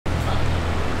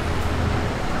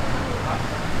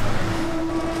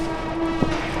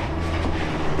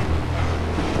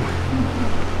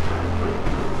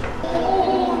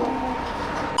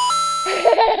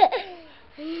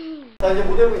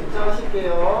무대부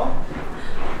입장하실게요.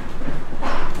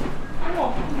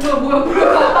 뭐야.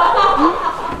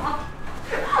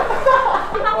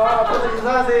 와, 다들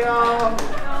인사하세요.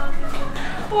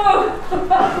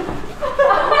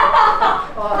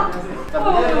 안녕하세요. 자,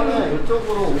 무대부는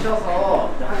이쪽으로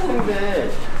오셔서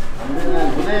학생들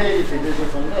만드는 모델이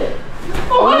되실 건데.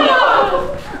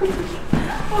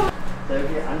 자,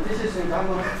 여기 앉으실 수 있는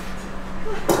한번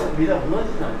미다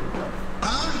무너지진 않겠죠?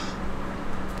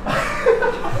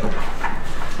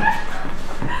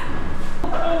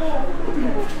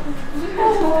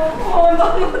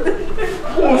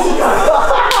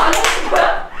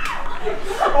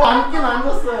 앉긴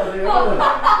앉았어요. 네, 여러분.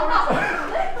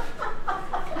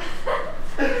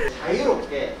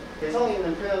 자유롭게 개성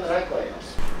있는 표현을 할 거예요.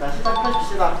 자,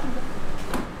 시작하십시다.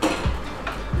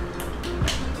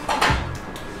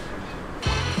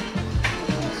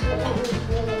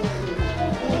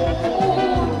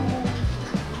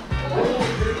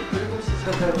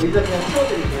 의자 그냥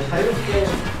치워드릴게요. 자유롭게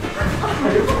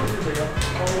해주세요.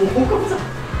 오, 깜짝.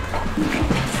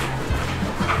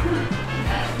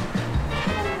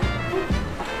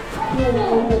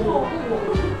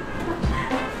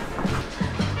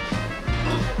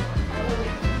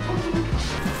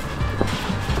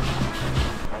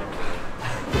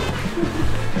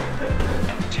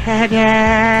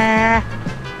 차례.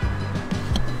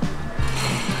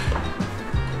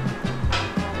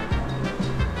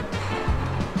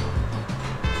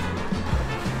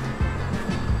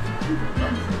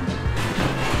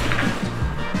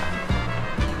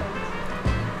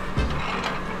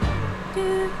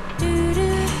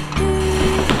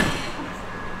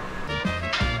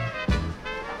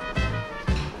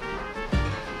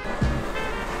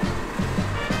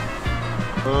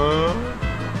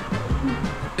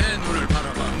 내 눈을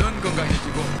바라봐. 넌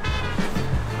건강해지고.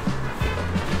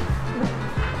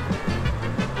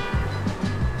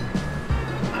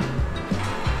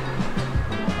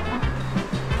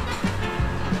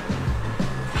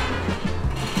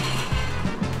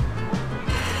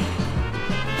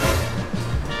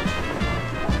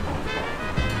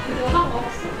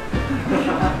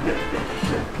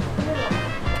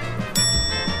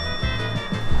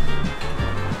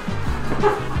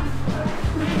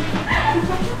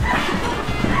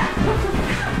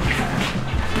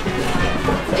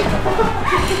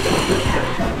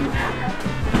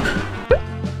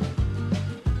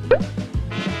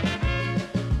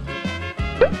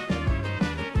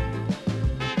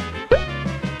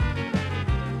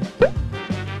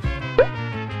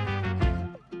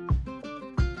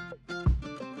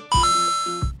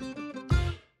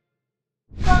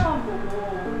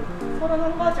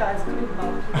 한 가지 아이스크림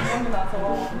나오고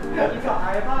나서 여기서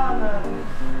알바하는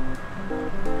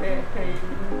베이비.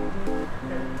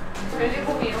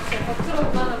 젤리곰이 이렇게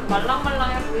겉으로 보면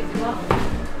말랑말랑해 보이지만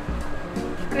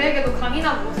그에게도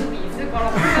강인한 모습이 있을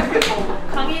거라고 생각해서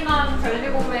강인한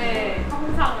젤리곰의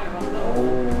형상을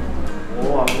만들었어요.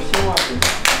 오, 아주 심오하게.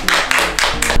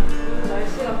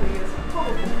 날씨가 되게 습하고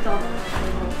덥잖아요.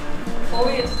 그래서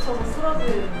더위에 지쳐서 쓰러진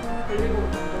젤리곰을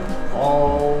만들었어요.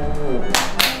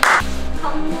 한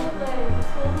무대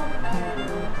조소학원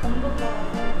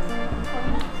감독님하고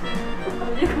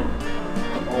젤리곰.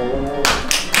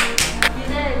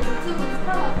 미래 유튜브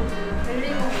스타가 되는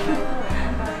젤리곰이라서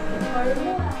약간 이렇게 별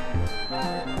모양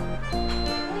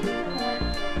포인트를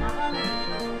나가는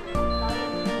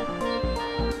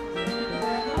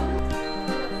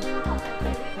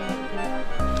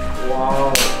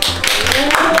와우.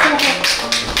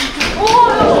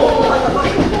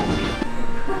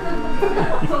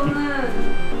 저는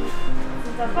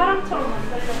진짜 사람처럼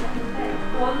만들려고 했는데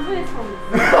원숭이처럼 있어요.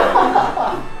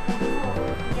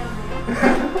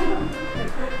 네,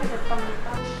 그렇게 됐답니다.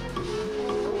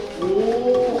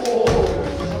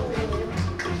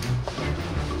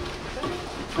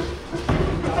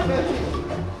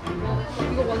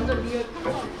 이거 완전 리얼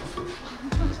편집.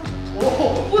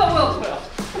 뭐야.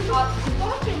 아, 지금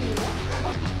떨어뜨리는 거야?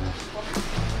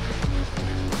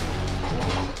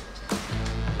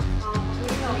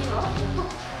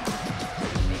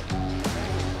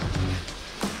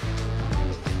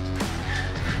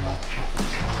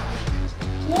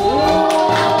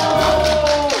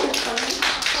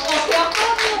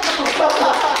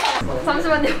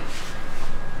 잠시만요.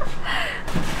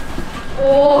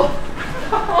 오.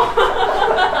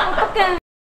 어떡해.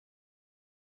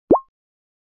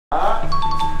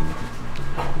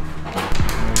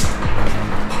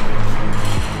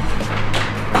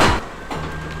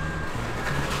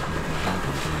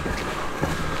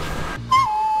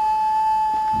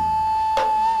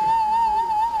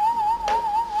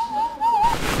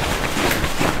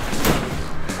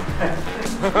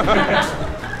 Ha ha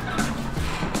ha.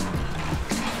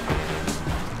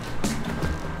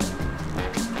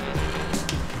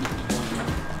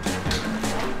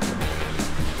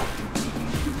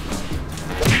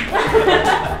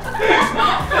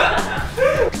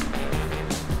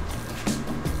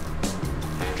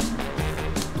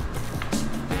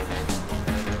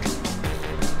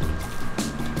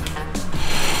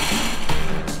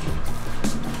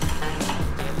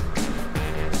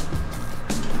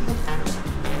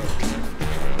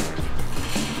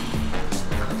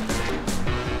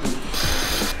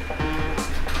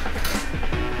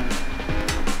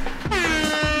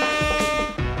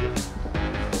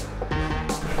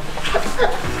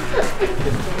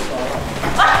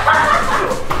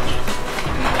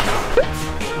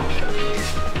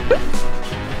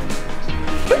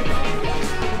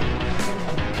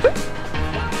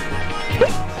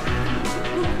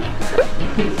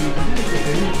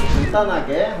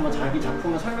 간단하게 한번 자기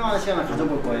작품을 설명하는 시간을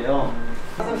가져볼 거예요.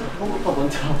 사진 작품부터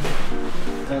먼저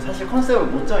저는 사실 컨셉을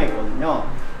못 정했거든요.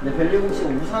 근데 벨리공 씨가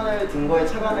우산을 든 거에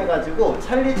착안해가지고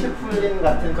찰리 채플린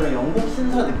같은 그런 영국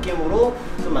신사 느낌으로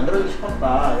좀 만들어주고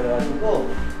싶었다. 그래가지고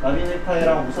나비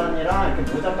넥타이랑 우산이랑 이렇게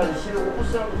모자까지 씌우고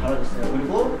코스염도 달아줬어요.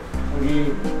 그리고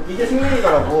여기 이게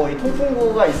생명이더라고. 이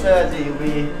통풍구가 있어야지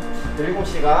우리 벨리공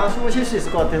씨가 숨을 쉴 수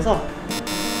있을 것 같아서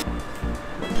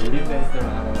릴리 댄스를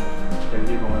하는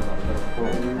벨리공을 만들었고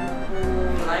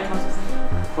나이 맞았어.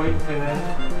 포인트는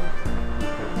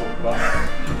배꼽과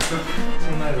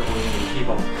측면에서 보이는 기법.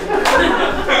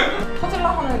 터질라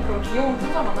하는 그런 귀여운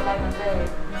표정을 만들라 했는데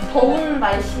더운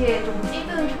날씨에 좀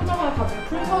찌든 표정을 가진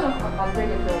풍선을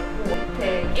만들게 되었고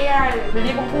밑에 깨알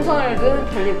벨리공 풍선을 넣은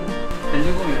벨리공.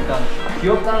 벨리공이 일단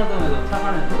귀엽다는 점에서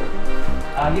착안해서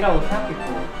아기라고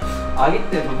생각했고 아기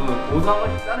때 저도 옷을 한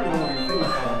번씩 싸는 경우가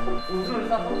있으니까 옷을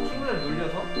싸서 친구들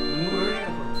놀려서 눈물을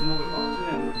흘리면서 주먹을 막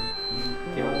쓰는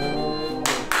게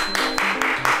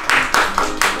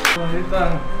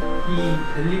일단 이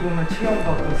벨리공의 체형과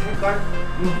그 색깔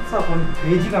이 흡사 거의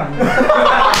돼지가 아니에요.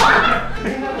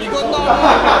 이건 너무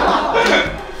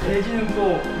돼지는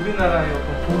또 우리나라의 어떤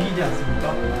복이지 않습니까?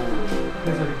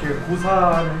 그래서 이렇게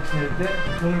고사를 지낼 때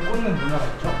돈을 꽂는 문화가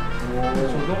있죠. 그래서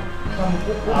저도 한번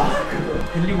꽂고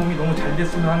벨리공이 너무 잘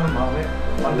됐으면 하는 마음에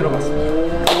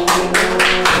만들어봤습니다.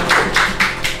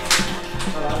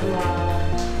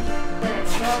 네,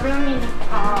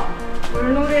 여름이니까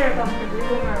물놀이를 가는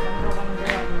벨리공을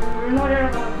만들어봤는데요. 물놀이를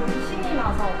가면 좀 신이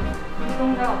나서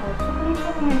눈동자가 더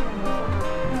초롱초롱해진 모습을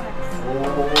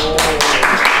표현해봤어요.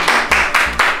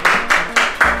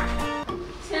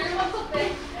 제일 맞췄대.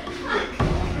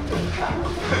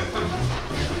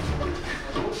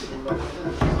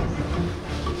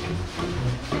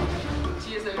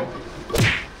 뒤에서 이렇게.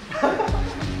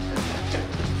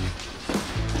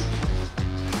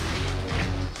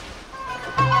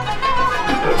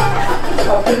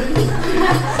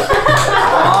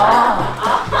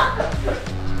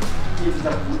 이게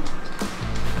진짜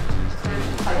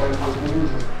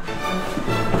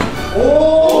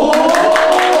오!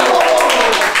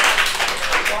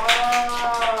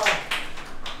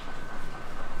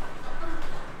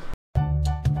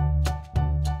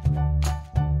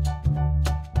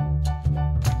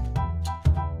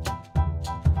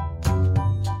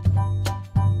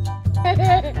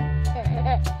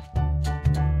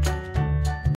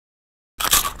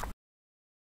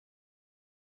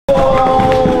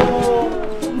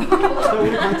 자,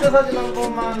 우리 단체 사진 한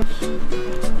번만.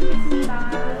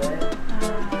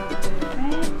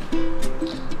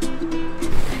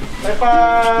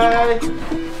 빠이빠이.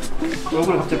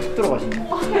 얼굴 갑자기 푹 들어가시네.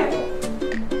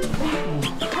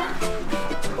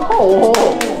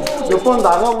 몇 번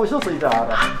나가보셔서 이제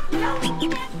알아.